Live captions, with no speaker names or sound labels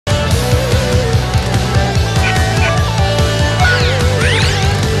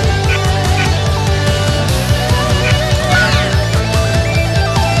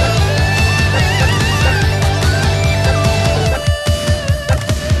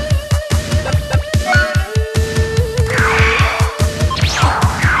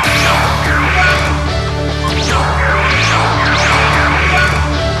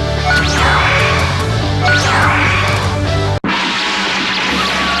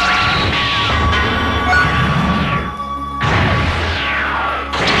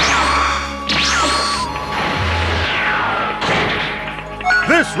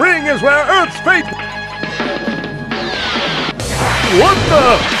is where Earth's fate... What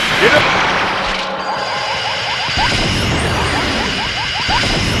the...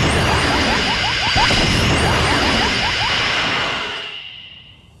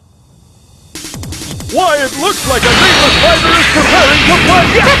 Why, it looks like a nameless fighter is preparing to fight!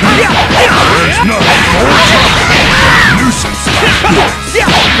 There's nothing more nuisance!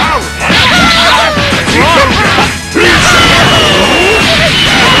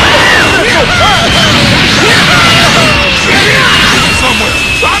 Somewhere!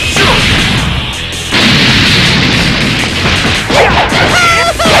 I'm sure!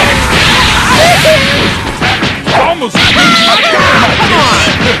 Almost! Come on!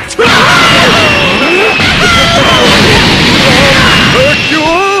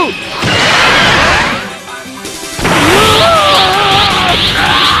 Hercule!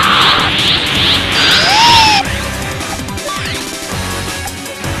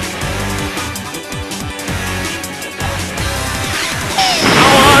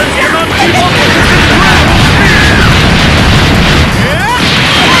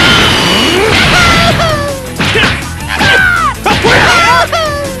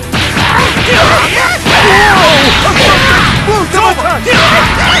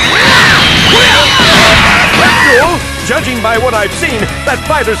 Judging by what I've seen, that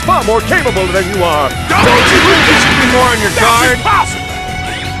fighter's far more capable than you are. Don't you think you should be more on your guard? That's impossible!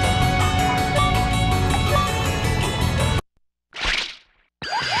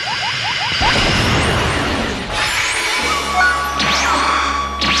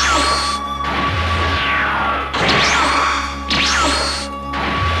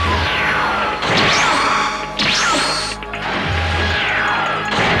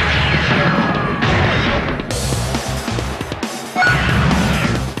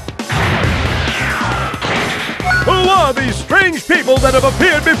 Who are these strange people that have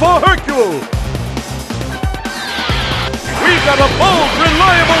appeared before Hercule? We've got a bold,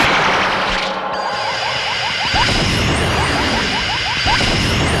 reliable...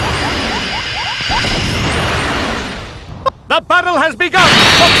 The battle has begun!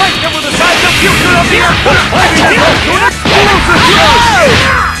 The fight that will decide the future of the Earth! The fighting is off to an explosive rush!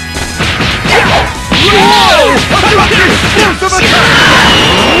 Whoa! Explosive attack!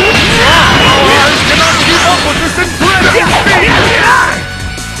 Ours cannot keep up with this incredible speed!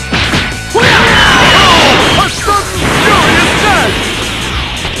 A sudden furious dash!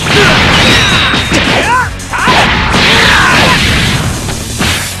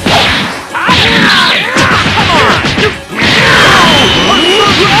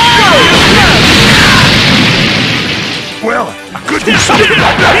 Well, I could do something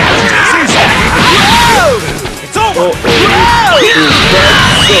about that. It's over!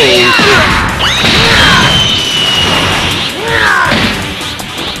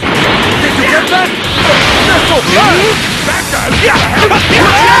 Did you get that? That's so fast! That guy's gotta have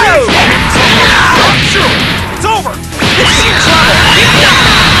Sure, it's over!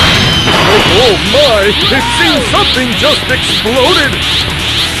 Oh my! It seems something just exploded!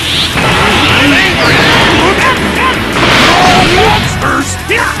 I'm angry! Monsters!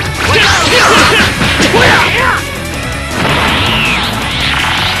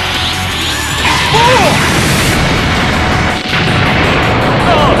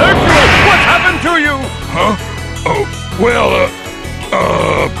 Oh, Hercule! What happened to you? Huh? Oh, well,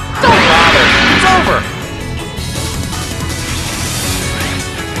 Don't bother! It's over!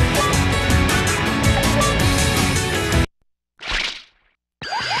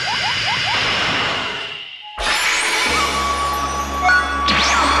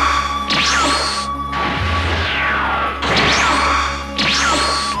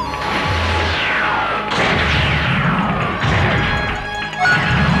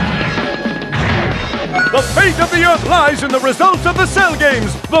 The fate of the Earth lies in the results of the Cell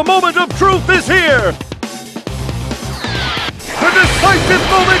Games! The moment of truth is here! The decisive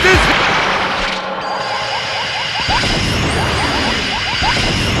moment is...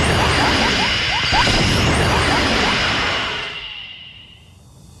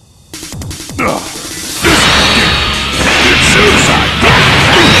 it's suicide!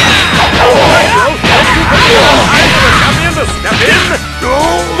 Champion to step in!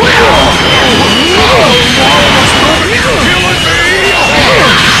 Whoa!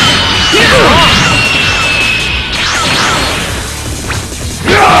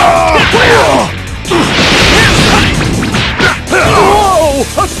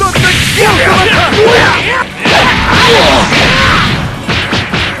 A sudden explosive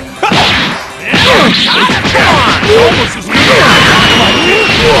attack! Almost as good!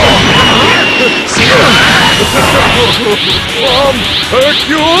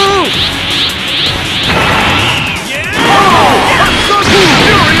 Hercule! Oh! Sudden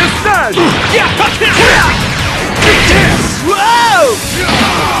furious dash! Whoa!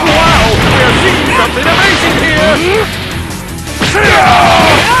 Wow! We're seeing something amazing here!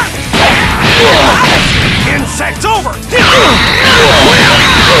 Insect's over! They're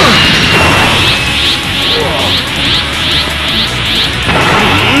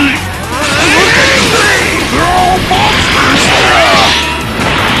all monsters!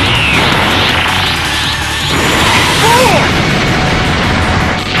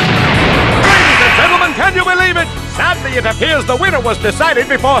 Ladies and gentlemen, can you believe it? Sadly, it appears the winner was decided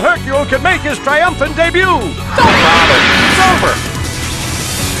before Hercule could make his triumphant debut. Don't bother. It's over.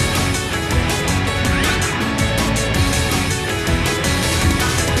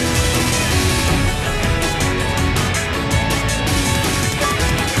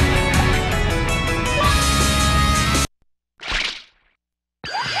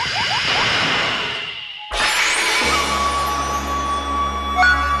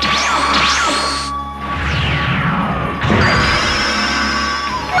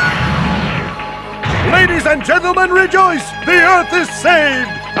 Ladies and gentlemen, rejoice! The Earth is saved!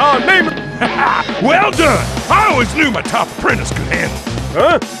 Our name... Well done! I always knew my top apprentice could handle it.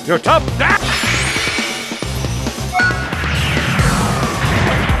 Huh? Your top...